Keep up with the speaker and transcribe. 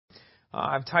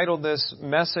I've titled this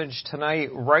message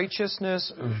tonight,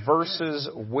 Righteousness versus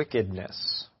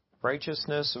Wickedness.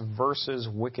 Righteousness versus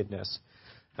Wickedness.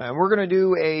 And we're going to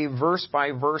do a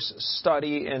verse-by-verse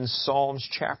study in Psalms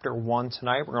chapter 1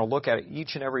 tonight. We're going to look at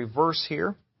each and every verse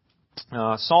here.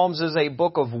 Psalms is a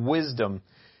book of wisdom.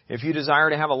 If you desire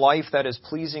to have a life that is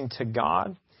pleasing to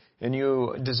God, and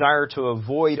you desire to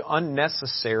avoid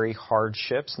unnecessary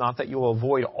hardships, not that you will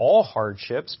avoid all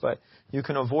hardships, but you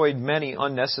can avoid many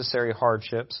unnecessary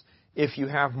hardships if you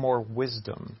have more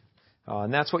wisdom.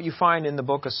 And that's what you find in the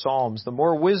book of Psalms. The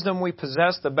more wisdom we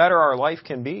possess, the better our life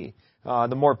can be.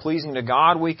 The more pleasing to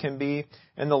God we can be,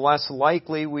 and the less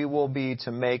likely we will be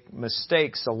to make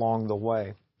mistakes along the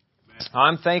way.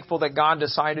 I'm thankful that God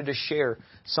decided to share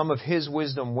some of His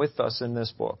wisdom with us in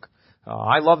this book.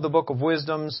 I love the book of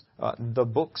wisdoms, the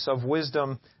books of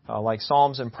wisdom, like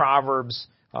Psalms and Proverbs.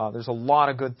 There's a lot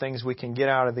of good things we can get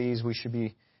out of these. We should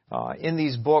be in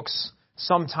these books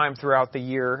sometime throughout the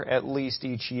year, at least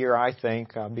each year, I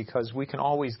think, because we can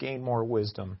always gain more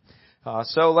wisdom.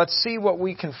 So let's see what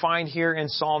we can find here in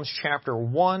Psalms chapter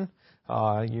 1.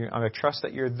 I trust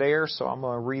that you're there, so I'm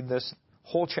going to read this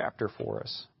whole chapter for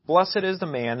us. Blessed is the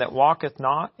man that walketh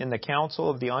not in the counsel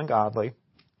of the ungodly,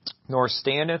 nor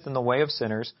standeth in the way of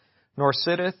sinners, nor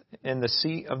sitteth in the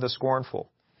seat of the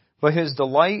scornful. But his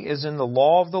delight is in the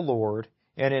law of the Lord,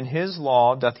 and in his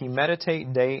law doth he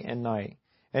meditate day and night.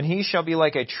 And he shall be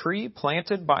like a tree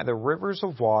planted by the rivers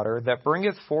of water, that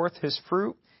bringeth forth his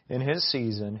fruit in his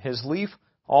season. His leaf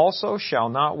also shall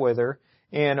not wither,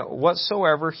 and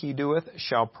whatsoever he doeth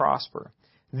shall prosper.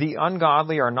 The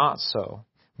ungodly are not so,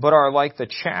 but are like the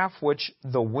chaff which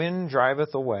the wind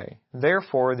driveth away.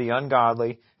 Therefore the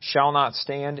ungodly shall not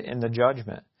stand in the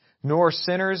judgment, nor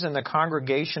sinners in the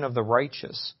congregation of the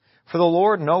righteous. For the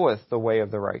Lord knoweth the way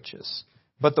of the righteous,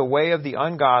 but the way of the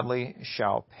ungodly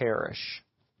shall perish.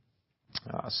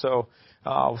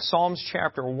 Psalms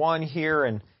chapter 1 here,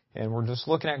 and we're just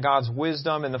looking at God's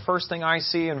wisdom. And the first thing I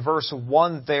see in verse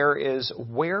 1 there is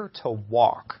where to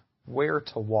walk. Where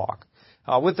to walk.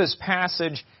 With this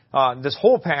passage, this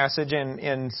whole passage,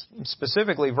 and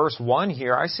specifically verse 1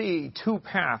 here, I see two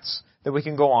paths that we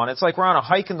can go on. It's like we're on a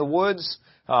hike in the woods.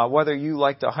 Whether you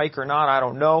like to hike or not, I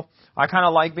don't know. I kind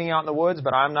of like being out in the woods,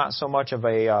 but I'm not so much of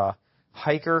a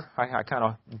hiker. I kind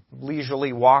of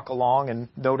leisurely walk along and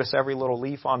notice every little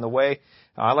leaf on the way.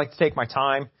 I like to take my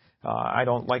time. I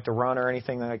don't like to run or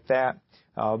anything like that.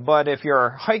 But if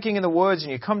you're hiking in the woods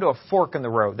and you come to a fork in the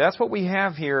road, that's what we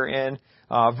have here in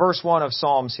verse 1 of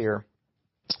Psalms here.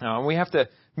 We have to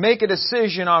make a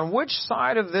decision on which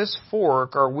side of this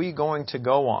fork are we going to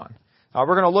go on. We're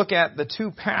going to look at the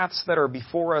two paths that are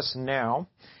before us now,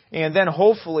 and then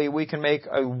hopefully we can make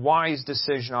a wise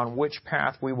decision on which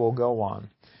path we will go on.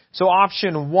 So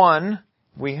option 1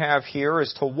 we have here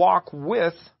is to walk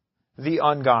with the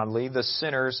ungodly, the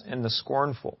sinners, and the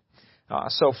scornful.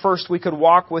 So first we could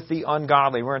walk with the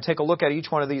ungodly. We're going to take a look at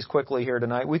each one of these quickly here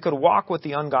tonight. We could walk with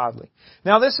the ungodly.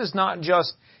 Now this is not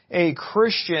just a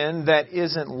Christian that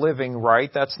isn't living right.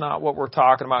 That's not what we're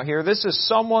talking about here. This is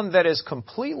someone that has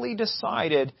completely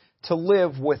decided to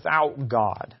live without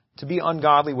God, to be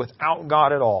ungodly without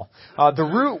God at all. The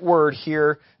root word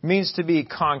here means to be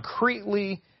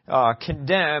concretely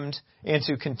condemned and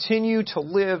to continue to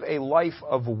live a life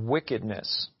of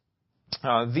wickedness.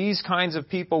 These kinds of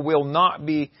people will not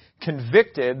be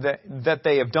convicted that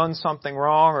they have done something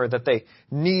wrong or that they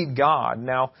need God.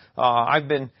 Now, I've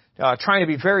been trying to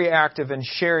be very active in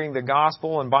sharing the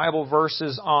gospel and Bible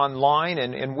verses online,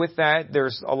 and with that,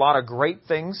 there's a lot of great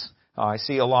things. I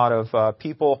see a lot of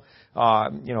people,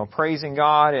 praising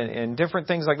God and different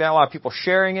things like that. A lot of people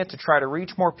sharing it to try to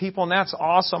reach more people, and that's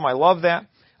awesome. I love that.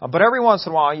 But every once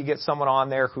in a while, you get someone on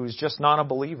there who's just not a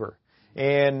believer.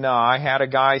 And I had a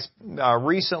guy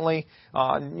recently,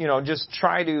 just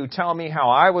try to tell me how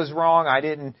I was wrong. I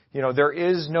didn't, there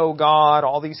is no God,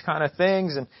 all these kind of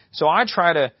things. And so I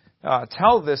try to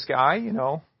tell this guy,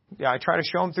 I try to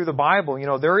show him through the Bible,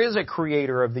 there is a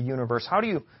creator of the universe. How do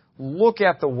you look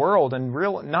at the world and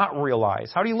not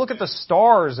realize? How do you look at the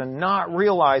stars and not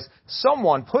realize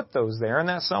someone put those there, and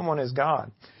that someone is God?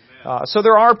 So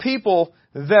there are people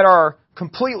that are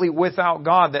completely without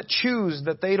God, that choose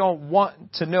that they don't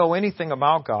want to know anything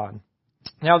about God.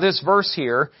 Now this verse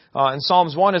here in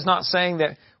Psalms 1 is not saying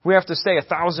that we have to stay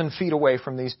 1,000 feet away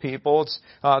from these people.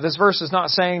 This verse is not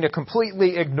saying to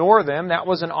completely ignore them. That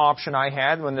was an option I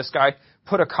had when this guy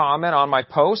put a comment on my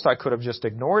post. I could have just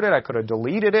ignored it. I could have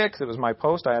deleted it because it was my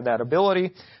post. I had that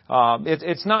ability.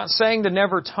 It's not saying to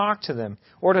never talk to them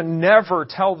or to never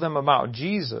tell them about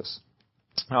Jesus.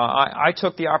 I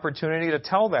took the opportunity to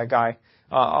tell that guy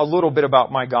a little bit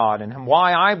about my God and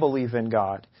why I believe in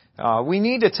God. We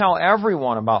need to tell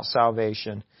everyone about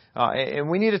salvation. And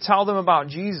we need to tell them about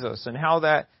Jesus and how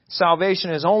that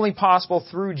salvation is only possible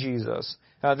through Jesus.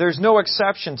 There's no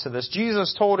exception to this.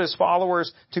 Jesus told His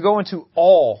followers to go into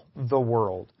all the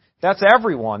world. That's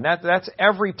everyone. That's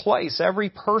every place, every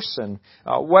person,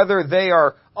 whether they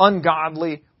are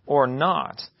ungodly or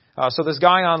not. So this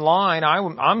guy online,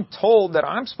 I'm told that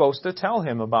I'm supposed to tell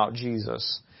him about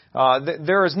Jesus.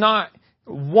 There is not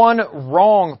one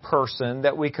wrong person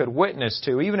that we could witness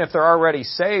to, even if they're already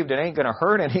saved. It ain't going to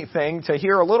hurt anything to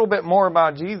hear a little bit more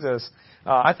about Jesus.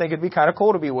 I think it'd be kind of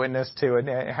cool to be witnessed to.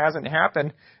 It hasn't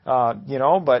happened, but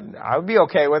I would be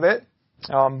okay with it.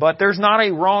 But there's not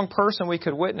a wrong person we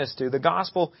could witness to. The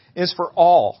gospel is for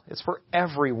all. It's for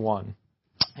everyone.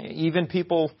 Even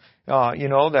people,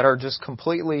 that are just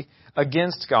completely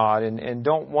against God and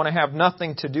don't want to have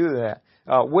nothing to do that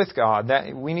with God.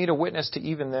 That we need a witness to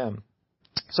even them.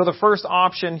 So the first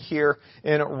option here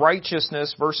in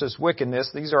righteousness versus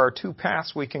wickedness, these are our two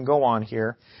paths we can go on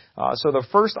here. So the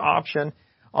first option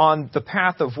on the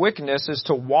path of wickedness is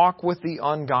to walk with the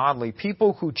ungodly,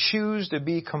 people who choose to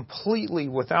be completely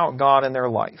without God in their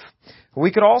life.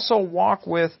 We could also walk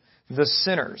with the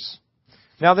sinners.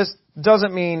 Now this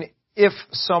doesn't mean if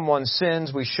someone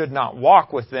sins, we should not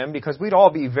walk with them, because we'd all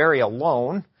be very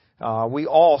alone. We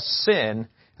all sin.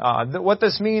 What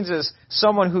this means is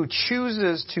someone who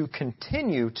chooses to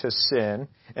continue to sin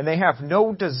and they have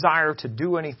no desire to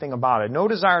do anything about it, no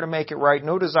desire to make it right,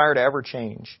 no desire to ever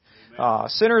change.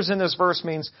 Sinners in this verse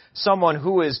means someone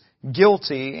who is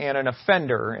guilty and an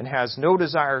offender and has no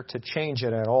desire to change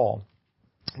it at all.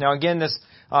 Now again, this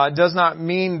does not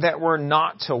mean that we're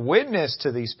not to witness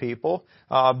to these people,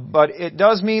 but it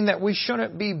does mean that we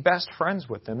shouldn't be best friends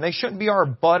with them. They shouldn't be our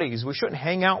buddies. We shouldn't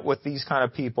hang out with these kind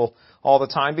of people all the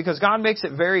time, because God makes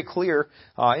it very clear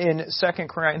in 2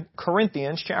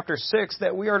 Corinthians chapter 6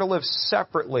 that we are to live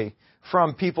separately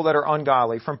from people that are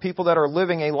ungodly, from people that are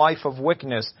living a life of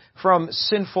wickedness, from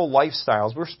sinful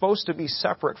lifestyles. We're supposed to be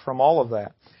separate from all of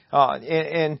that.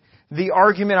 And the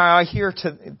argument I hear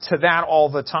to that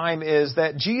all the time is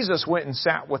that Jesus went and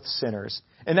sat with sinners.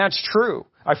 And that's true.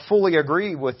 I fully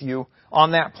agree with you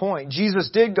on that point. Jesus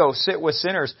did go sit with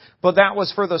sinners, but that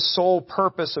was for the sole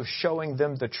purpose of showing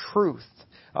them the truth,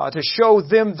 to show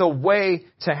them the way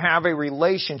to have a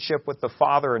relationship with the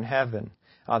Father in heaven.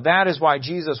 That is why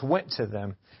Jesus went to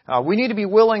them. We need to be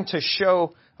willing to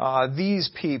show these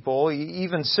people,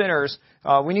 even sinners,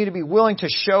 we need to be willing to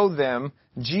show them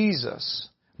Jesus.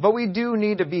 But we do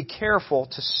need to be careful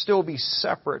to still be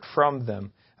separate from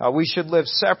them. We should live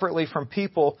separately from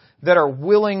people that are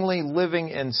willingly living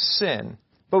in sin.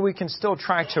 But we can still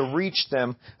try to reach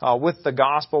them with the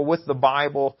gospel, with the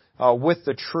Bible, with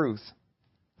the truth.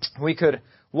 We could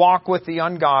walk with the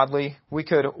ungodly, we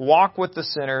could walk with the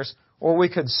sinners, or we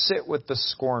could sit with the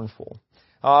scornful.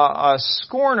 A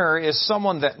scorner is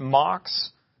someone that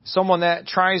mocks, someone that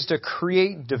tries to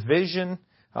create division.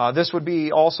 This would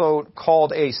be also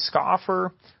called a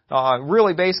scoffer.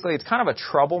 Really, basically, it's kind of a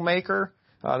troublemaker.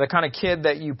 The kind of kid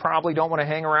that you probably don't want to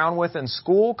hang around with in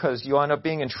school because you'll end up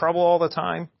being in trouble all the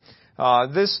time.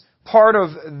 This part of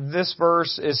this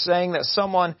verse is saying that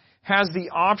someone has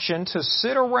the option to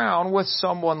sit around with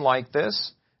someone like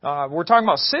this. We're talking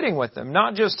about sitting with them,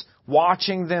 not just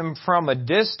watching them from a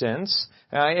distance.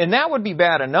 And that would be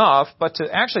bad enough, but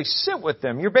to actually sit with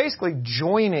them, you're basically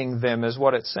joining them is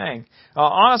what it's saying.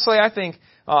 Honestly, I think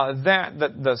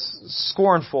the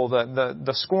scornful,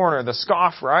 the scorner, the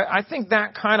scoffer, I think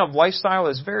that kind of lifestyle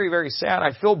is very, very sad.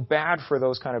 I feel bad for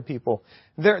those kind of people.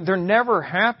 They're never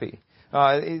happy.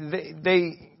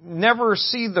 They never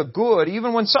see the good.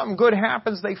 Even when something good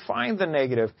happens, they find the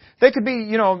negative. They could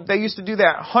be, they used to do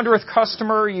that 100th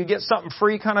customer, you get something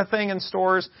free kind of thing in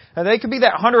stores. And they could be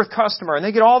that 100th customer and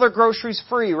they get all their groceries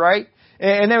free, right?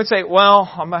 And they would say, well,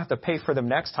 I'm going to have to pay for them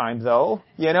next time though.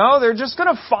 They're just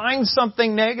going to find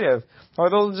something negative.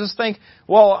 Or they'll just think,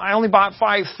 well, I only bought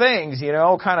 5 things,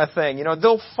 kind of thing.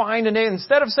 They'll find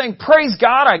instead of saying, praise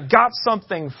God, I got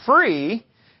something free,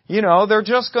 they're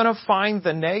just going to find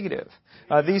the negative.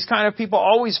 These kind of people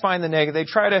always find the negative. They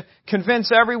try to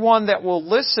convince everyone that will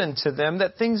listen to them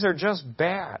that things are just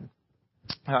bad.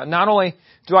 Not only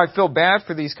do I feel bad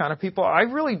for these kind of people, I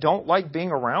really don't like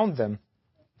being around them.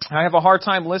 I have a hard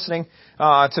time listening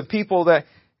to people that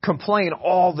complain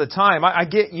all the time. I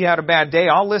get you had a bad day.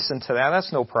 I'll listen to that.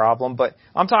 That's no problem. But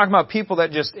I'm talking about people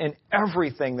that just in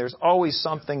everything, there's always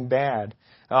something bad.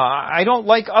 I don't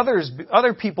like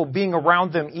other people being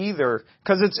around them either,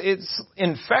 because it's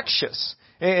infectious.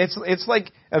 It's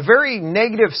like a very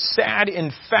negative, sad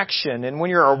infection. And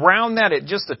when you're around that, it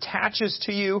just attaches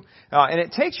to you. And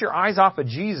it takes your eyes off of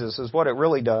Jesus is what it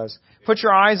really does. Put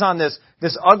your eyes on this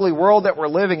ugly world that we're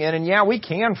living in. And yeah, we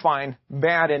can find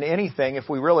bad in anything if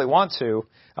we really want to.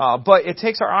 But it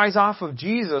takes our eyes off of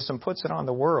Jesus and puts it on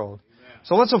the world.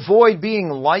 So let's avoid being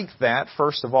like that,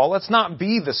 first of all. Let's not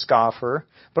be the scoffer.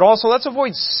 But also let's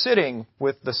avoid sitting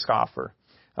with the scoffer.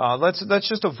 Let's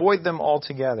just avoid them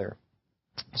altogether.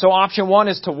 So option one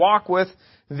is to walk with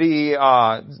the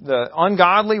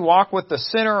ungodly, walk with the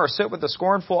sinner, or sit with the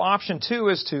scornful. Option two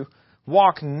is to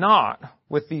walk not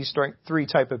with these three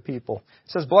type of people.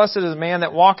 It says, blessed is the man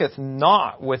that walketh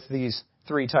not with these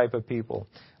three type of people.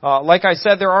 Like I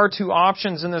said, there are two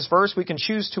options in this verse. We can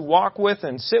choose to walk with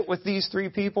and sit with these three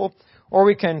people, or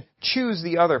we can choose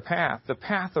the other path, the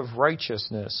path of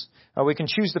righteousness. We can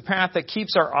choose the path that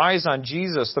keeps our eyes on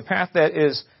Jesus, the path that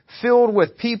is filled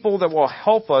with people that will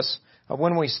help us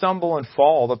when we stumble and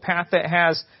fall, the path that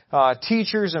has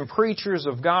teachers and preachers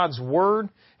of God's Word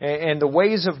and the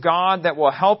ways of God that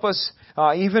will help us,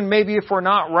 even maybe if we're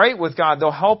not right with God,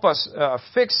 they'll help us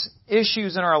fix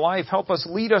issues in our life, help us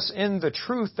lead us in the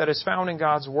truth that is found in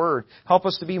God's Word, help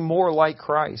us to be more like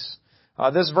Christ.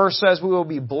 This verse says we will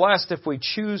be blessed if we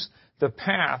choose the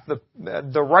path,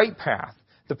 the right path,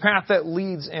 the path that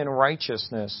leads in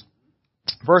righteousness.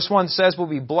 Verse 1 says we'll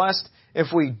be blessed if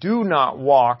we do not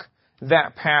walk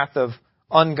that path of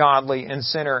ungodly and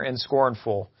sinner and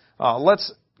scornful.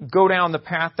 Let's go down the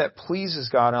path that pleases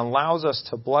God and allows us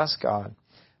to bless God.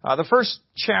 The first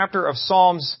chapter of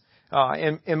Psalms,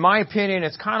 in my opinion,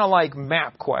 it's kind of like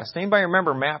MapQuest. Anybody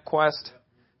remember MapQuest?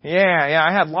 Yeah,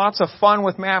 I had lots of fun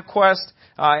with MapQuest.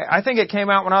 I think it came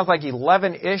out when I was like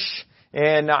 11-ish,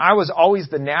 and I was always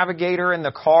the navigator in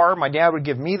the car. My dad would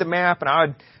give me the map, and I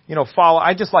would, follow.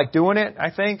 I just like doing it,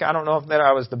 I think. I don't know if that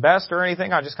I was the best or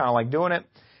anything. I just kind of like doing it.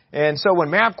 And so when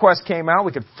MapQuest came out,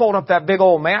 we could fold up that big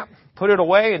old map, put it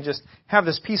away, and just have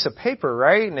this piece of paper,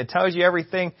 right? And it tells you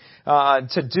everything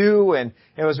to do, and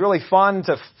it was really fun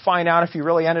to find out if you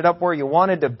really ended up where you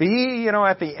wanted to be,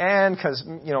 at the end, because,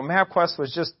 MapQuest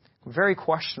was just very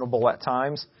questionable at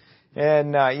times.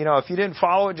 And, if you didn't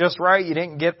follow it just right, you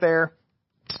didn't get there.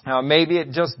 Maybe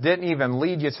it just didn't even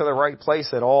lead you to the right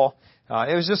place at all.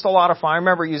 It was just a lot of fun. I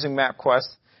remember using MapQuest.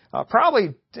 I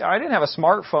didn't have a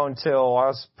smartphone till I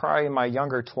was probably in my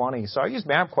younger 20s, so I used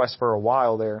MapQuest for a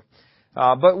while there.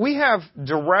 But we have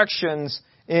directions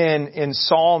in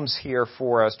Psalms here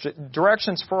for us,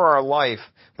 directions for our life.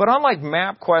 But unlike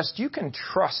MapQuest, you can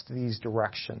trust these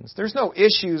directions. There's no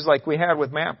issues like we had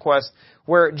with MapQuest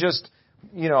where it just,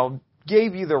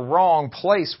 gave you the wrong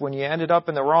place when you ended up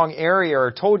in the wrong area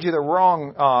or told you the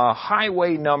wrong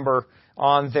highway number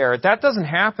on there. That doesn't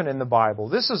happen in the Bible.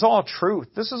 This is all truth.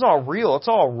 This is all real. It's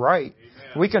all right.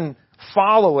 Amen. We can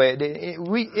follow it.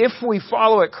 If we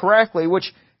follow it correctly,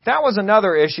 which that was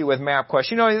another issue with MapQuest.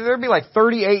 There'd be like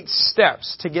 38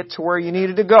 steps to get to where you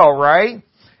needed to go, right?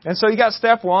 And so you got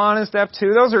step 1 and step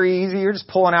 2. Those are easy. You're just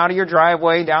pulling out of your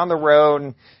driveway down the road.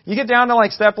 And you get down to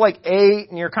like step 8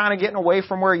 and you're kind of getting away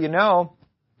from where you know.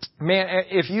 Man,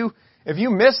 if you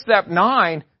miss step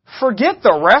 9, forget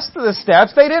the rest of the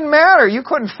steps. They didn't matter. You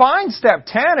couldn't find step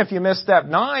 10 if you missed step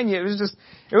 9.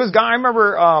 I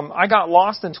remember, I got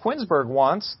lost in Twinsburg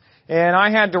once and I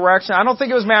had directions. I don't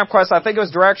think it was MapQuest. I think it was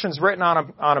directions written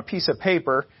on a piece of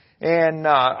paper. And,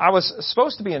 I was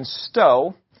supposed to be in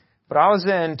Stowe, but I was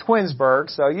in Twinsburg.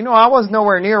 So, I was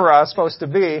nowhere near where I was supposed to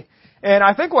be. And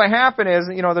I think what happened is,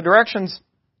 the directions,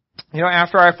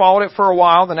 after I followed it for a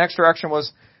while, the next direction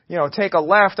was, take a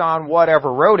left on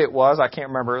whatever road it was. I can't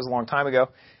remember. It was a long time ago.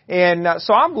 And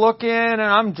so I'm looking and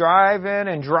I'm driving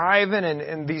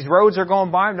and these roads are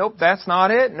going by. Nope, that's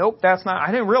not it. Nope, that's not.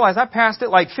 I didn't realize I passed it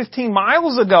like 15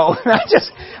 miles ago. And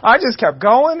I just kept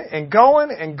going and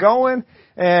going and going.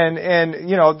 And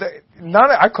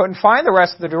I couldn't find the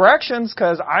rest of the directions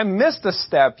because I missed a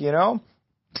step, And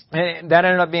that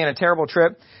ended up being a terrible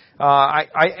trip. I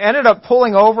ended up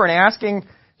pulling over and asking,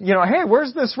 hey,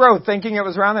 where's this road? Thinking it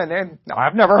was around there. And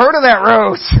I've never heard of that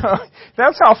road. So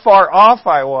that's how far off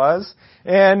I was.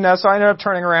 And so I ended up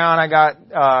turning around. I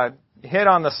got hit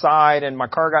on the side and my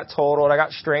car got totaled. I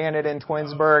got stranded in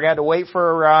Twinsburg. I had to wait for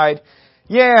a ride.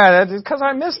 Yeah, that's because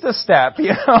I missed a step,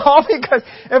 all because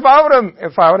if I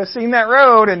would have seen that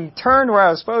road and turned where I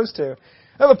was supposed to.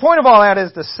 Now, the point of all that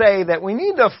is to say that we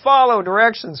need to follow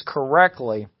directions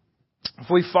correctly. If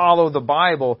we follow the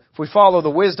Bible, if we follow the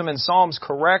wisdom in Psalms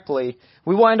correctly,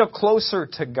 we will end up closer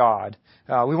to God.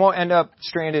 We won't end up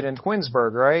stranded in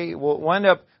Twinsburg, right? We'll end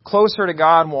up closer to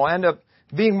God and we'll end up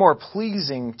being more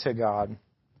pleasing to God.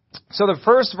 So the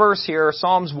first verse here,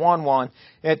 Psalms 1:1,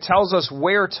 it tells us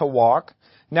where to walk.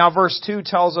 Now verse 2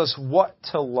 tells us what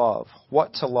to love.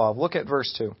 What to love. Look at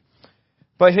verse 2.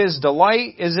 But his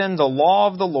delight is in the law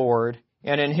of the Lord,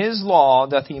 and in his law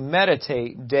doth he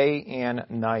meditate day and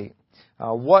night.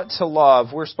 What to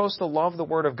love. We're supposed to love the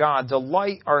Word of God.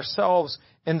 Delight ourselves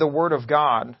in the Word of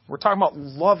God. We're talking about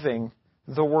loving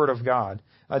the Word of God.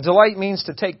 Delight means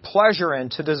to take pleasure in,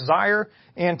 to desire,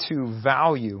 and to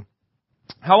value.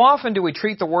 How often do we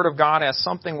treat the Word of God as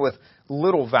something with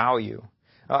little value?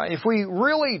 If we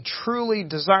really, truly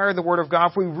desire the Word of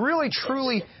God, if we really,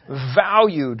 truly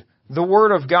valued the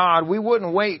Word of God, we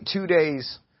wouldn't wait 2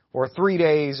 days or 3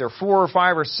 days or 4 or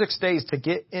 5 or 6 days to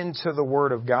get into the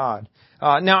Word of God.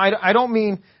 Now, I don't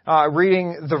mean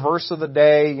reading the verse of the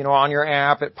day, on your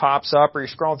app, it pops up, or you're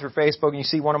scrolling through Facebook and you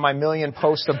see one of my million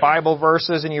posts of Bible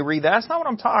verses and you read that. That's not what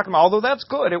I'm talking about, although that's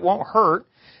good. It won't hurt.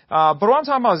 But what I'm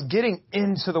talking about is getting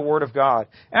into the Word of God.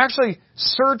 Actually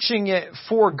searching it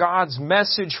for God's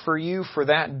message for you for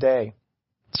that day.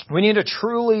 We need to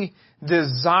truly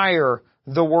desire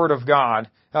the Word of God.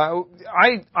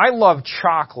 I love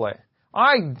chocolate.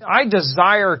 I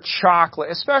desire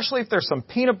chocolate, especially if there's some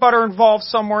peanut butter involved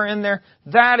somewhere in there.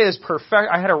 That is perfect.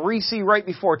 I had a Reese right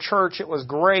before church. It was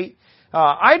great.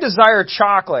 I desire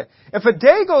chocolate. If a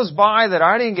day goes by that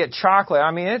I didn't get chocolate,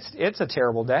 it's a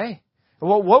terrible day.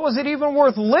 Well, what was it even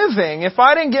worth living if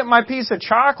I didn't get my piece of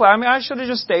chocolate? I should have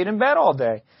just stayed in bed all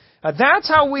day. That's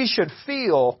how we should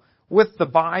feel with the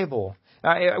Bible.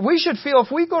 We should feel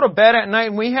if we go to bed at night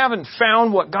and we haven't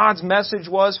found what God's message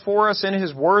was for us in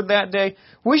His Word that day,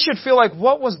 we should feel like,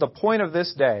 what was the point of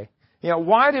this day?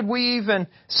 Why did we even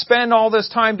spend all this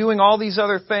time doing all these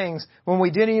other things when we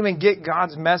didn't even get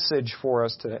God's message for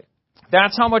us today?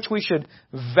 That's how much we should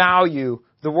value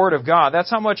the Word of God. That's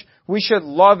how much we should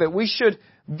love it. We should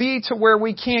be to where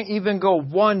we can't even go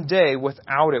one day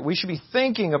without it. We should be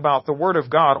thinking about the Word of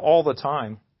God all the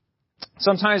time.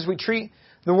 Sometimes we treat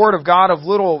the Word of God of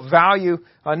little value,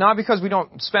 not because we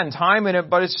don't spend time in it,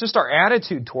 but it's just our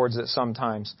attitude towards it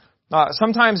sometimes.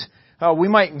 Sometimes we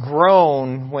might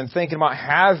groan when thinking about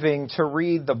having to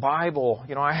read the Bible.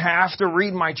 I have to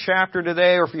read my chapter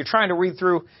today, or if you're trying to read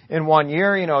through in 1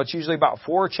 year, it's usually about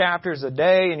 4 chapters a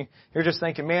day, and you're just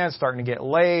thinking, man, it's starting to get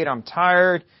late, I'm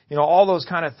tired, all those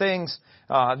kind of things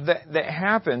that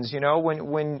happens,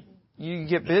 when you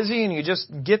get busy and you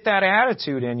just get that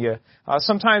attitude in you.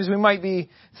 Sometimes we might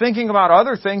be thinking about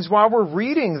other things while we're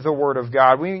reading the Word of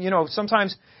God.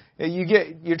 Sometimes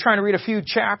you're trying to read a few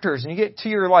chapters and you get to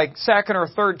your second or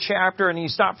third chapter and you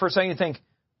stop for a second and you think,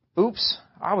 oops,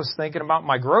 I was thinking about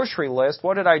my grocery list.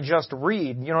 What did I just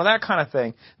read? That kind of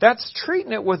thing. That's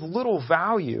treating it with little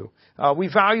value. We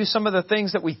value some of the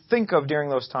things that we think of during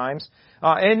those times.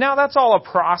 And now that's all a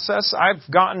process. I've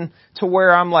gotten to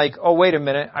where I'm like, oh, wait a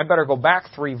minute, I better go back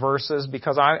 3 verses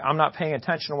because I'm not paying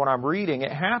attention to what I'm reading.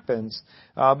 It happens.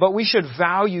 But we should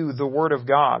value the Word of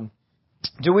God.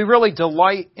 Do we really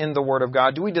delight in the Word of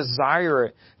God? Do we desire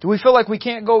it? Do we feel like we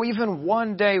can't go even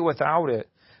one day without it?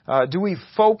 Do we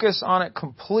focus on it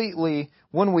completely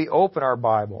when we open our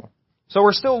Bible? So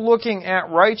we're still looking at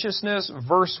righteousness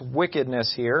versus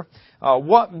wickedness here.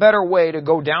 What better way to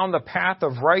go down the path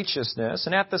of righteousness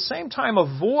and at the same time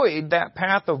avoid that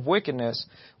path of wickedness?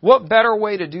 What better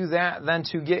way to do that than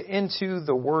to get into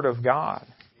the Word of God?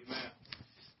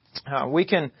 We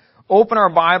can open our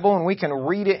Bible and we can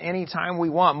read it anytime we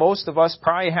want. Most of us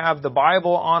probably have the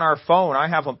Bible on our phone. I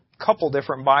have a couple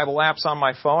different Bible apps on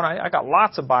my phone. I got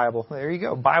lots of Bible. There you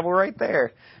go. Bible right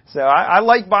there. So I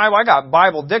like Bible. I got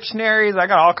Bible dictionaries. I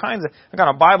got I got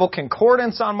a Bible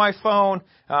concordance on my phone.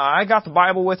 I got the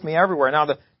Bible with me everywhere. Now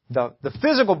the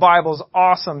physical Bible is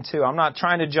awesome too. I'm not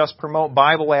trying to just promote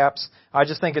Bible apps. I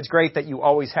just think it's great that you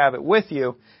always have it with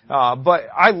you. But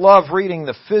I love reading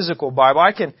the physical Bible.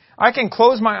 I can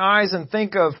close my eyes and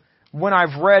think of when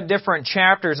I've read different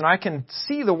chapters and I can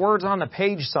see the words on the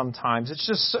page sometimes. It's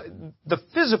just, the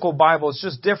physical Bible is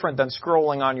just different than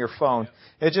scrolling on your phone.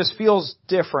 It just feels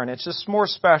different. It's just more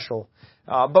special.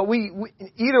 But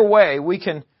either way, we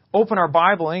can open our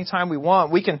Bible anytime we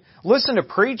want. We can listen to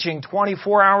preaching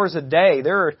 24 hours a day.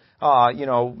 There are,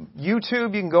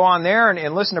 YouTube, you can go on there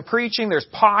and listen to preaching. There's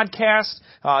podcasts.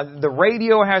 The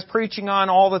radio has preaching on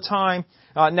all the time.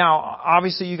 Now,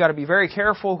 obviously, you got to be very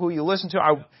careful who you listen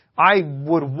to. I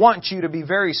would want you to be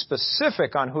very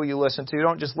specific on who you listen to.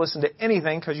 Don't just listen to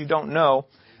anything because you don't know.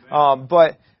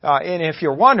 And if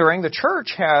you're wondering, the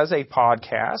church has a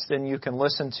podcast, and you can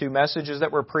listen to messages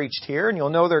that were preached here, and you'll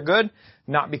know they're good,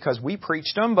 not because we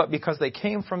preached them, but because they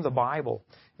came from the Bible.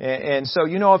 And so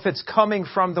if it's coming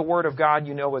from the Word of God,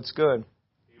 you know it's good.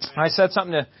 I said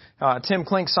something to Tim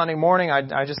Klink Sunday morning.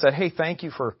 I just said, hey, thank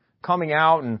you for coming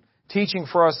out and teaching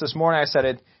for us this morning. I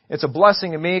said it's a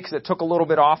blessing to me because it took a little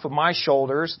bit off of my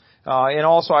shoulders. And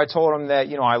also I told him that,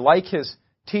 I like his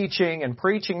teaching and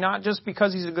preaching, not just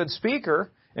because he's a good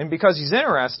speaker and because he's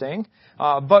interesting,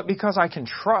 but because I can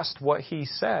trust what he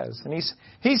says. And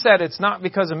he said it's not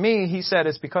because of me. He said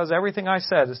it's because everything I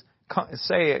said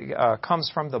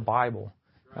comes from the Bible.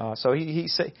 So he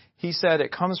said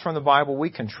it comes from the Bible. We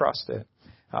can trust it.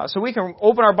 So we can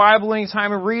open our Bible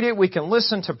anytime and read it. We can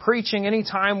listen to preaching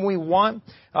anytime we want.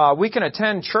 We can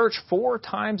attend church 4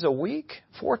 times a week.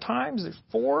 4 times?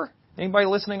 4? Anybody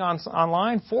listening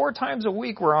online? 4 times a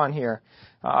week we're on here.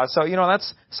 So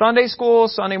that's Sunday school,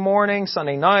 Sunday morning,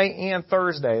 Sunday night, and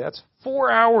Thursday. That's 4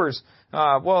 hours.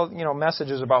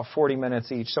 Messages about 40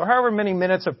 minutes each. So however many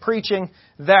minutes of preaching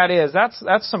that is,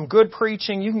 that's some good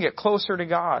preaching. You can get closer to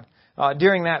God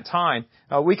during that time.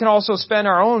 We can also spend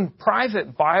our own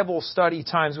private Bible study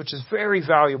times, which is very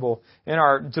valuable in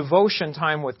our devotion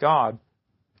time with God.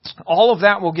 All of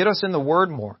that will get us in the Word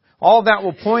more. All of that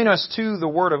will point us to the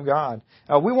Word of God.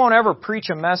 We won't ever preach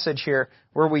a message here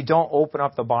where we don't open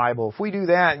up the Bible. If we do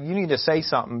that, you need to say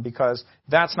something because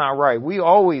that's not right. We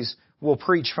always will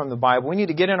preach from the Bible. We need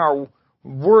to get in our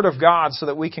Word of God so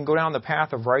that we can go down the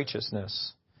path of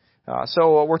righteousness.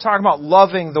 So we're talking about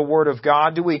loving the Word of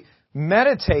God. Do we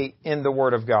meditate in the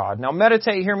Word of God? Now,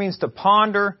 meditate here means to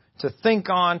ponder, to think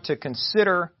on, to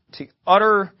consider, to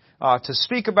utter, to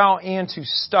speak about, and to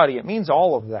study. It means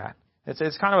all of that.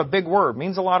 It's kind of a big word. It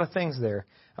means a lot of things there.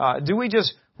 Do we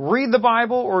just read the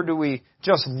Bible or do we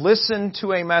just listen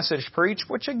to a message preached,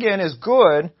 which again is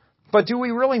good, but do we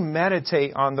really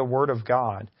meditate on the Word of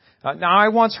God? Now, I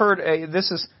once heard,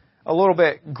 this is a little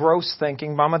bit gross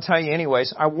thinking, but I'm going to tell you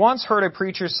anyways. I once heard a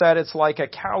preacher said it's like a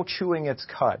cow chewing its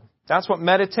cud. That's what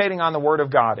meditating on the Word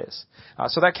of God is.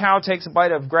 So that cow takes a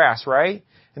bite of grass, right?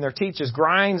 And their teeth just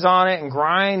grinds on it and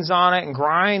grinds on it and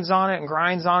grinds on it and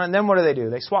grinds on it. And then what do?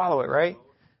 They swallow it, right?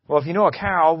 Well, if you know a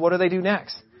cow, what do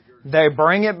next? They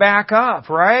bring it back up,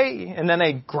 right? And then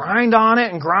they grind on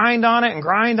it and grind on it and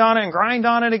grind on it and grind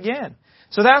on it again.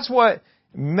 So that's what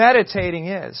meditating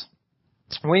is.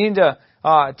 We need to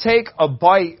take a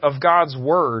bite of God's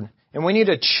Word and we need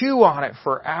to chew on it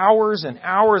for hours and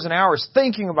hours and hours,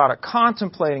 thinking about it,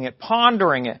 contemplating it,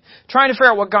 pondering it, trying to figure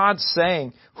out what God's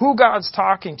saying, who God's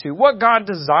talking to, what God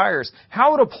desires,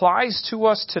 how it applies to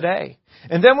us today.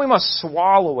 And then we must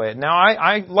swallow it. Now,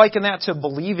 I liken that to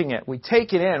believing it. We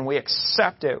take it in, we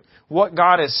accept it, what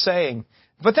God is saying.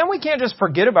 But then we can't just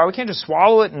forget about it. We can't just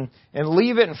swallow it and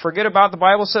leave it and forget about it. The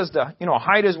Bible says to,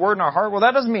 hide His Word in our heart. Well,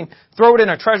 that doesn't mean throw it in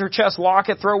a treasure chest, lock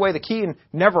it, throw away the key, and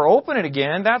never open it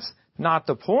again. That's not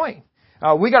the point.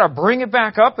 We got to bring it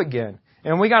back up again.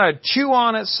 And we got to chew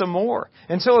on it some more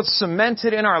until it's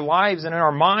cemented in our lives and in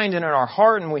our mind and in our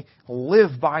heart, and we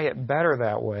live by it better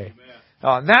that way.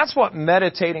 That's what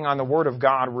meditating on the Word of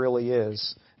God really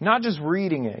is. Not just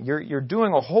reading it. You're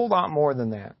doing a whole lot more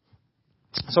than that.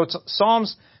 So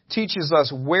Psalms teaches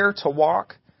us where to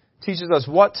walk, teaches us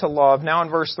what to love. Now in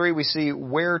verse 3 we see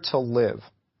where to live.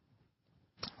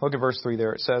 Look at verse 3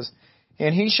 there. It says,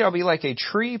 "And he shall be like a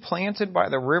tree planted by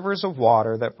the rivers of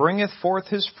water, that bringeth forth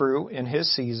his fruit in his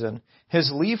season.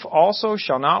 His leaf also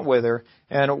shall not wither,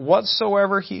 and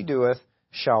whatsoever he doeth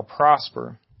shall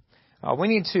prosper." We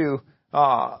need to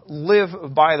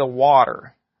live by the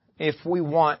water if we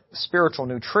want spiritual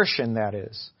nutrition, that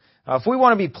is. If we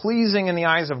want to be pleasing in the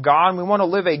eyes of God and we want to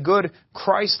live a good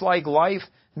Christ-like life,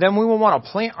 then we will want to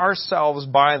plant ourselves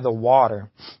by the water.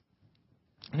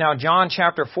 Now, John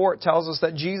chapter 4 tells us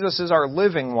that Jesus is our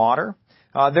living water.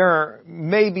 There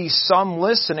may be some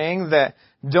listening that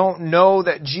don't know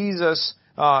that Jesus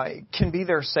can be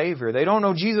their Savior. They don't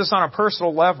know Jesus on a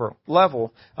personal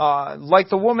level. Like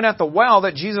the woman at the well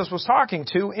that Jesus was talking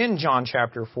to in John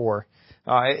chapter 4.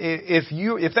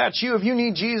 If that's you, if you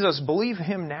need Jesus, believe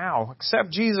Him now. Accept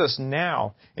Jesus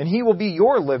now, and He will be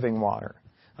your living water.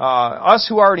 Us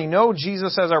who already know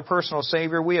Jesus as our personal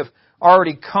Savior, we have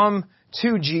already come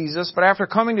to Jesus, but after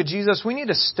coming to Jesus, we need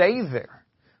to stay there.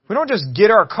 We don't just get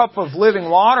our cup of living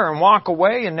water and walk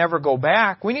away and never go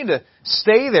back. We need to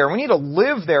stay there. We need to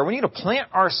live there. We need to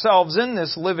plant ourselves in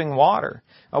this living water.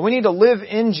 We need to live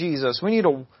in Jesus. We need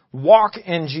to walk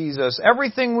in Jesus.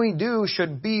 Everything we do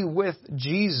should be with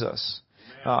Jesus.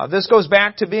 This goes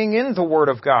back to being in the Word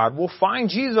of God. We'll find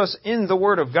Jesus in the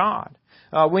Word of God.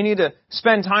 We need to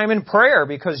spend time in prayer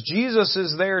because Jesus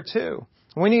is there too.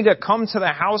 We need to come to the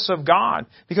house of God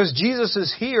because Jesus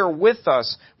is here with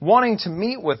us, wanting to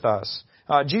meet with us.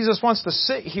 Jesus wants to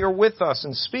sit here with us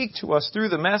and speak to us through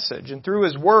the message and through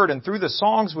His Word and through the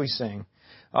songs we sing.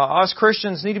 Us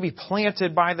Christians need to be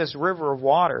planted by this river of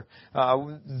water.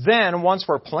 Then, once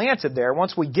we're planted there,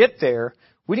 once we get there,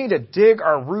 we need to dig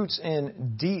our roots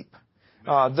in deep.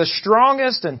 The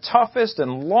strongest and toughest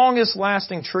and longest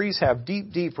lasting trees have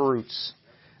deep, deep roots.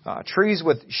 Trees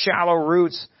with shallow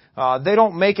roots, they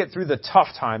don't make it through the tough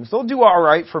times. They'll do all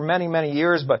right for many, many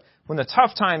years, but when the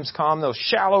tough times come, those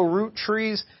shallow root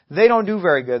trees, they don't do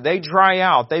very good. They dry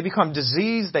out. They become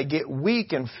diseased. They get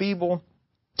weak and feeble.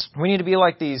 We need to be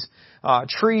like these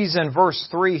trees in verse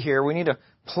 3 here. We need to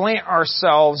plant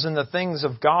ourselves in the things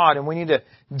of God, and we need to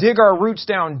dig our roots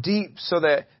down deep so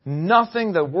that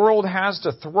nothing the world has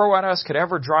to throw at us could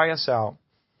ever dry us out.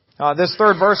 This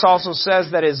third verse also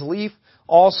says that His leaf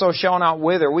also shall not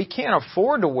wither. We can't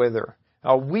afford to wither.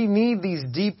 We need these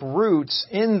deep roots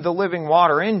in the living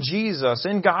water, in Jesus,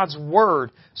 in God's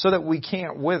Word, so that we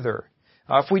can't wither.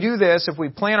 If we do this, if we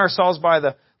plant ourselves by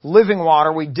the living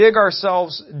water, we dig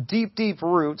ourselves deep, deep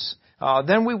roots,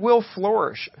 then we will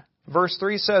flourish. Verse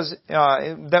 3 says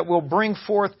that we'll bring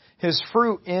forth His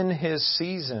fruit in His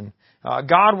season.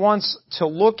 God wants to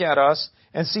look at us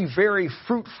and see very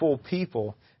fruitful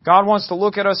people. God wants to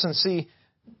look at us and see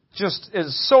just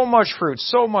so much fruit,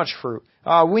 so much fruit.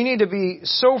 We need to be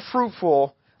so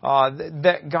fruitful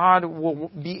that God will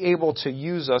be able to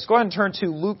use us. Go ahead and turn to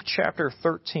Luke chapter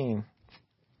 13.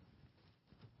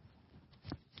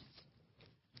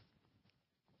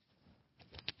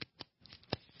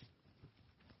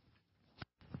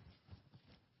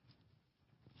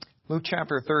 Luke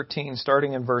chapter 13,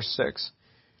 starting in verse 6.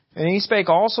 And he spake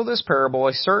also this parable,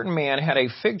 a certain man had a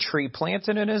fig tree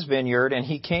planted in his vineyard, and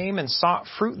he came and sought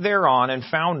fruit thereon, and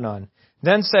found none.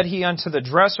 Then said he unto the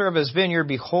dresser of his vineyard,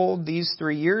 Behold, these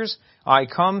 3 years I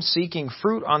come seeking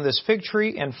fruit on this fig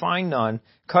tree, and find none.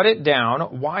 Cut it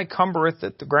down, why cumbereth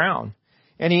it the ground?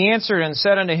 And he answered and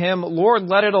said unto him, Lord,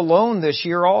 let it alone this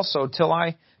year also, till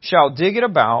I shall dig it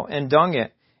about, and dung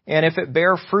it. And if it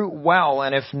bear fruit, well,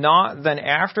 and if not, then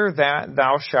after that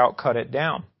thou shalt cut it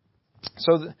down.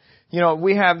 So,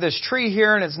 we have this tree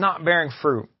here and it's not bearing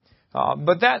fruit.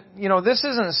 But this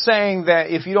isn't saying that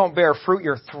if you don't bear fruit,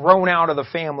 you're thrown out of the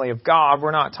family of God.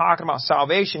 We're not talking about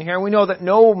salvation here. We know that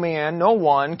no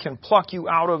one can pluck you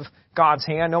out of God's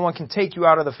hand. No one can take you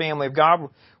out of the family of God. We're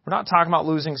not talking about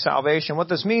losing salvation. What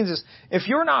this means is if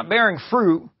you're not bearing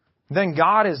fruit, then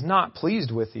God is not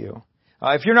pleased with you.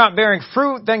 If you're not bearing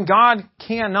fruit, then God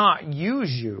cannot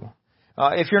use you.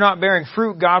 If you're not bearing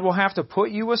fruit, God will have to put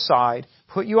you aside,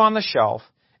 put you on the shelf,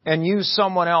 and use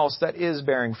someone else that is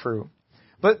bearing fruit.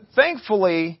 But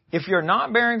thankfully, if you're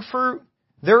not bearing fruit,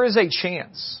 there is a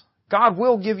chance. God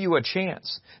will give you a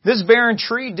chance. This barren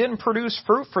tree didn't produce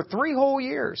fruit for 3 whole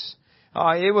years.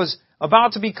 It was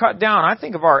about to be cut down. I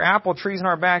think of our apple trees in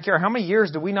our backyard. How many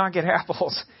years did we not get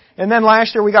apples? And then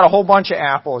last year we got a whole bunch of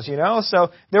apples,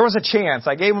 So there was a chance.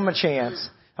 I gave them a chance.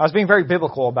 I was being very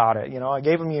biblical about it, I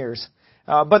gave them years.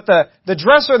 But the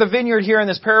dresser of the vineyard here in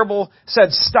this parable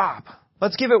said, stop.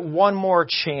 Let's give it one more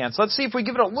chance. Let's see if we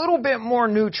give it a little bit more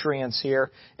nutrients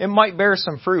here, it might bear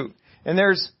some fruit. And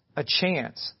there's a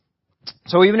chance.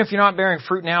 So even if you're not bearing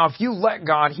fruit now, if you let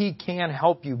God, He can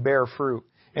help you bear fruit.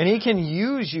 And He can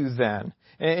use you then.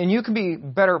 And you can be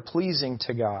better pleasing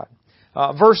to God.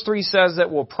 Verse 3 says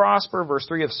that we'll prosper. Verse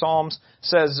 3 of Psalms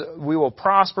says we will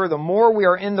prosper. The more we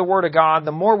are in the Word of God,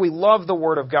 the more we love the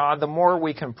Word of God, the more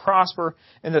we can prosper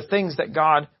in the things that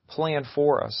God planned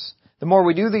for us. The more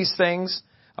we do these things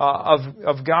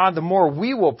of God, the more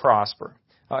we will prosper.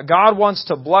 God wants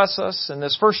to bless us, and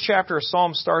this first chapter of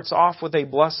Psalms starts off with a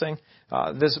blessing.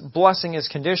 This blessing is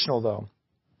conditional, though.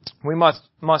 We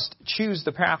must choose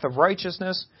the path of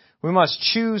righteousness. We must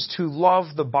choose to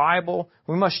love the Bible.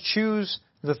 We must choose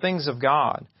the things of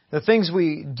God. The things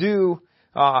we do,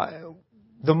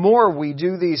 the more we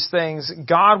do these things,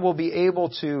 God will be able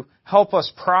to help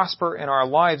us prosper in our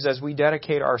lives as we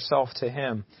dedicate ourselves to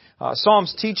Him.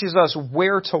 Psalms teaches us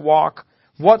where to walk,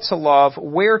 what to love,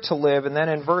 where to live, and then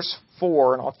in verse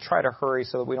 4, and I'll try to hurry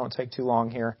so that we don't take too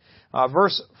long here.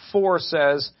 Verse 4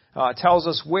 tells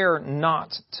us where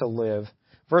not to live.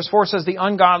 Verse 4 says, the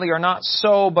ungodly are not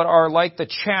so, but are like the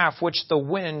chaff which the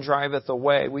wind driveth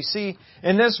away. We see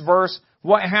in this verse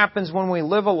what happens when we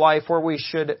live a life where we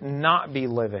should not be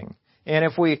living. And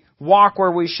if we walk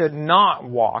where we should not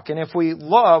walk. And if we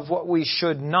love what we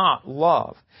should not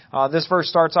love. This verse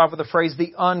starts off with the phrase,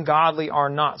 the ungodly are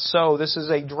not so. This is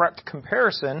a direct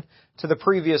comparison to the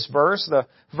previous verse. The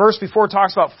verse before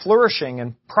talks about flourishing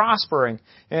and prospering.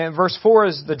 And verse 4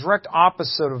 is the direct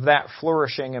opposite of that,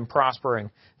 flourishing and prospering.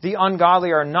 The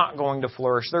ungodly are not going to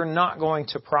flourish. They're not going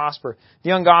to prosper. The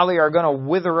ungodly are going to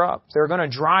wither up. They're going to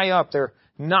dry up. They're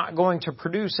not going to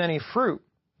produce any fruit.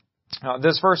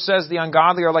 This verse says, the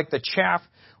ungodly are like the chaff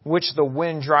which the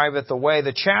wind driveth away.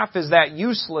 The chaff is that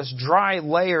useless, dry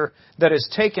layer that is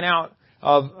taken out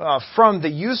from the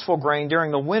useful grain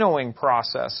during the winnowing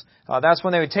process. That's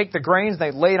when they would take the grains,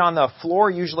 they lay it on the floor,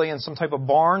 usually in some type of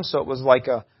barn, so it was like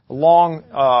a long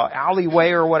alleyway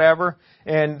or whatever,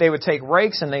 and they would take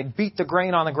rakes and they'd beat the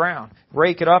grain on the ground,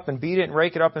 rake it up and beat it and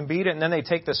rake it up and beat it, and then they'd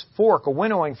take this fork, a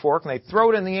winnowing fork, and they'd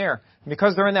throw it in the air. And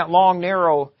because they're in that long,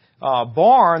 narrow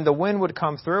barn, the wind would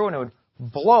come through and it would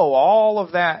blow all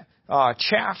of that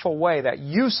chaff away. That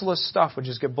useless stuff would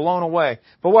just get blown away.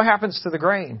 But what happens to the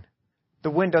grain?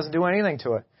 The wind doesn't do anything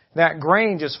to it. That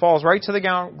grain just falls right to the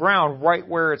ground, right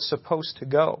where it's supposed to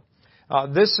go.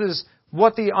 This is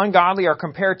what the ungodly are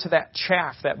compared to, that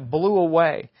chaff that blew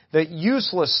away, that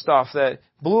useless stuff that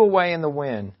blew away in the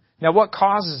wind. Now what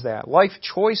causes that? Life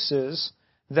choices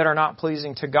that are not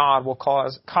pleasing to God will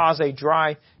cause a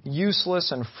dry,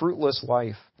 useless, and fruitless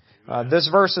life. This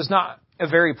verse is not a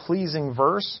very pleasing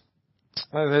verse.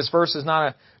 This verse is not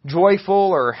a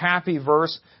joyful or happy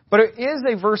verse, but it is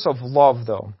a verse of love,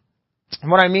 though. And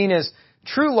what I mean is,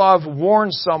 true love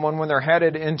warns someone when they're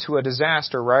headed into a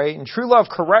disaster, right? And true love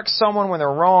corrects someone when they're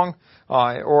wrong,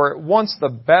 or wants the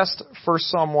best for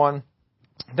someone.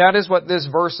 That is what this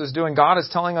verse is doing. God is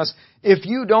telling us, if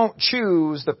you don't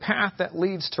choose the path that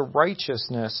leads to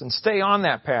righteousness and stay on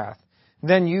that path,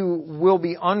 then you will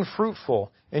be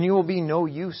unfruitful and you will be no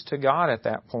use to God at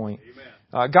that point.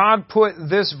 God put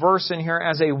this verse in here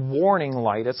as a warning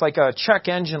light. It's like a check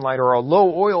engine light or a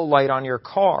low oil light on your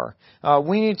car.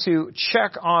 We need to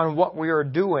check on what we are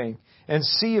doing and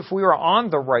see if we are on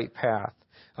the right path,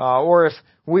 or if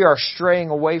we are straying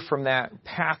away from that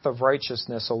path of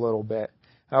righteousness a little bit.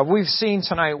 We've seen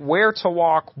tonight where to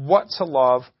walk, what to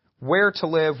love, where to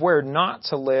live, where not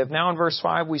to live. Now in verse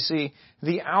 5 we see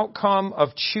the outcome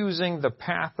of choosing the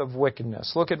path of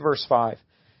wickedness. Look at verse 5.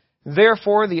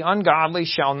 Therefore the ungodly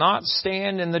shall not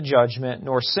stand in the judgment,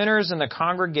 nor sinners in the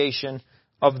congregation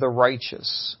of the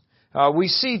righteous. We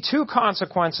see two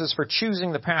consequences for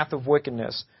choosing the path of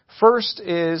wickedness. First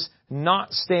is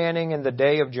not standing in the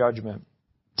day of judgment.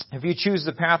 If you choose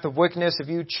the path of wickedness, if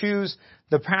you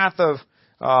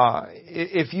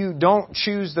don't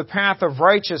choose the path of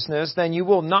righteousness, then you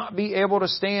will not be able to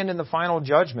stand in the final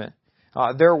judgment.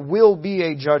 There will be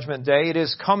a judgment day. It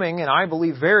is coming, and I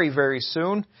believe very, very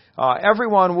soon.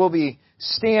 Everyone will be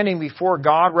standing before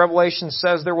God. Revelation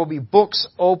says there will be books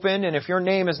opened, and if your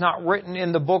name is not written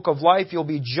in the book of life, you'll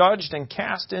be judged and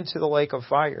cast into the lake of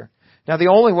fire. Now, the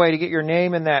only way to get your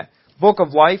name in that book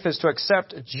of life is to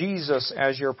accept Jesus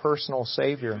as your personal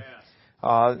Savior.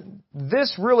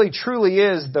 This really, truly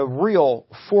is the real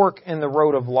fork in the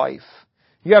road of life.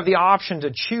 You have the option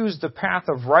to choose the path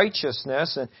of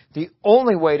righteousness, and the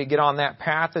only way to get on that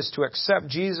path is to accept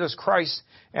Jesus Christ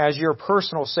as your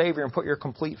personal Savior and put your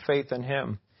complete faith in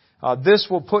Him. This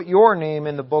will put your name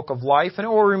in the book of life, and it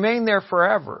will remain there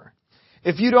forever.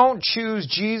 If you don't choose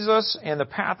Jesus and the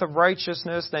path of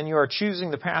righteousness, then you are choosing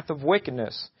the path of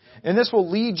wickedness. And this will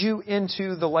lead you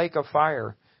into the lake of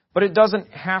fire. But it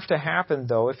doesn't have to happen,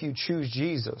 though, if you choose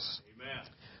Jesus.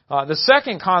 The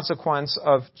second consequence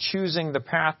of choosing the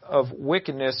path of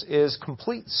wickedness is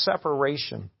complete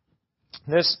separation.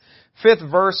 This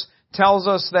 5th verse tells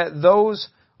us that those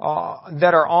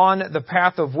that are on the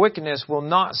path of wickedness will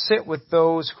not sit with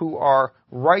those who are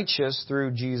righteous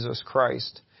through Jesus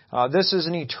Christ. This is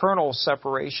an eternal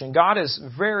separation. God is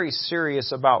very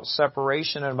serious about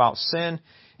separation and about sin,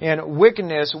 and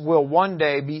wickedness will one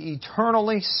day be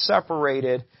eternally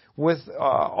separated, with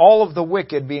all of the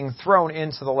wicked being thrown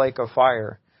into the lake of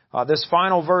fire. This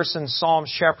final verse in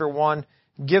Psalms chapter 1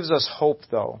 gives us hope,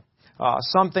 though.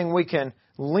 Something we can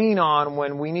lean on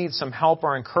when we need some help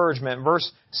or encouragement. Verse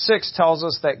 6 tells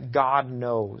us that God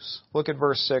knows. Look at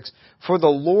verse 6. For the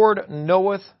Lord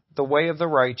knoweth the way of the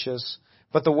righteous,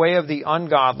 but the way of the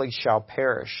ungodly shall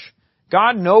perish.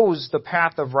 God knows the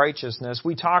path of righteousness.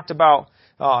 We talked about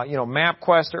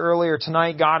MapQuest earlier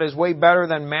tonight. God is way better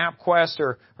than MapQuest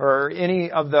or any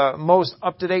of the most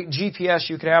up-to-date GPS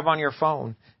you could have on your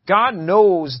phone. God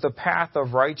knows the path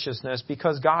of righteousness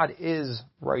because God is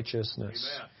righteousness.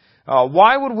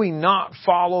 Why would we not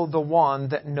follow the one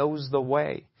that knows the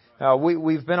way?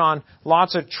 We've been on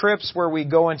lots of trips where we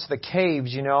go into the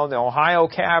caves, the Ohio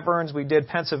caverns. We did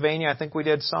Pennsylvania. I think we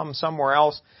did some somewhere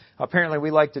else. Apparently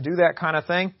we like to do that kind of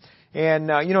thing. And,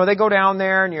 they go down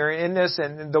there and you're in this,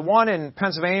 and the one in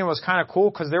Pennsylvania was kind of cool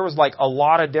because there was like a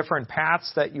lot of different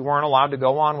paths that you weren't allowed to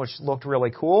go on, which looked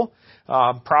really cool.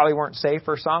 Probably weren't safe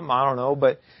or something, I don't know,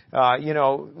 but,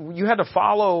 you had to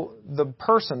follow the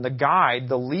person, the guide,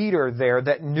 the leader there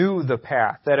that knew the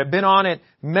path, that had been on it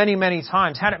many, many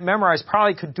times, had it memorized,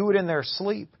 probably could do it in their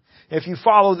sleep. If you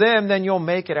follow them, then you'll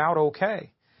make it out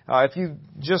okay. If you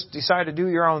just decide to do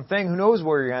your own thing, who knows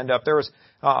where you end up. There was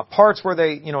parts where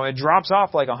it drops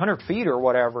off like 100 feet or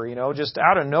whatever, just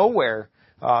out of nowhere.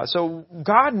 So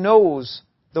God knows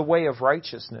the way of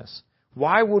righteousness.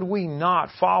 Why would we not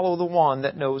follow the one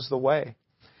that knows the way?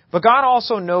 But God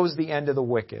also knows the end of the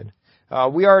wicked.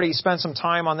 We already spent some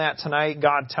time on that tonight,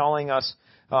 God telling us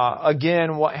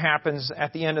again what happens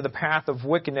at the end of the path of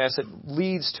wickedness. It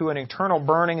leads to an eternal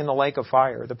burning in the lake of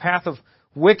fire. The path of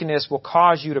wickedness will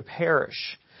cause you to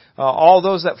perish. All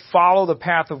those that follow the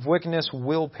path of wickedness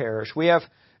will perish. We have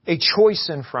a choice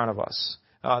in front of us.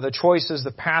 The choice is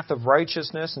the path of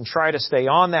righteousness and try to stay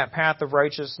on that path of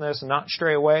righteousness and not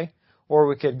stray away, or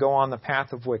we could go on the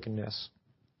path of wickedness.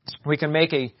 We can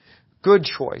make a good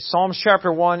choice. Psalms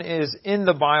chapter 1 is in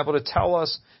the Bible to tell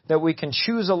us that we can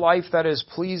choose a life that is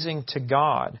pleasing to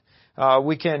God.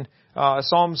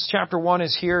 Psalms chapter 1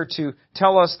 is here to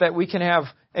tell us that we can have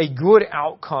a good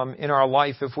outcome in our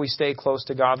life if we stay close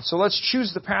to God. So let's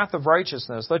choose the path of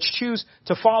righteousness. Let's choose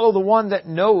to follow the one that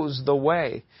knows the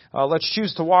way. Let's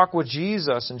choose to walk with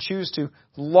Jesus and choose to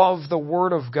love the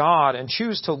Word of God and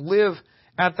choose to live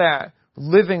at that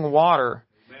living water.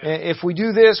 Amen. If we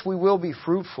do this, we will be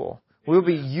fruitful. We'll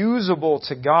be usable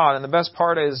to God. And the best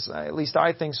part is, at least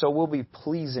I think so, we'll be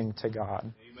pleasing to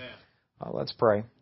God. Amen. Let's pray.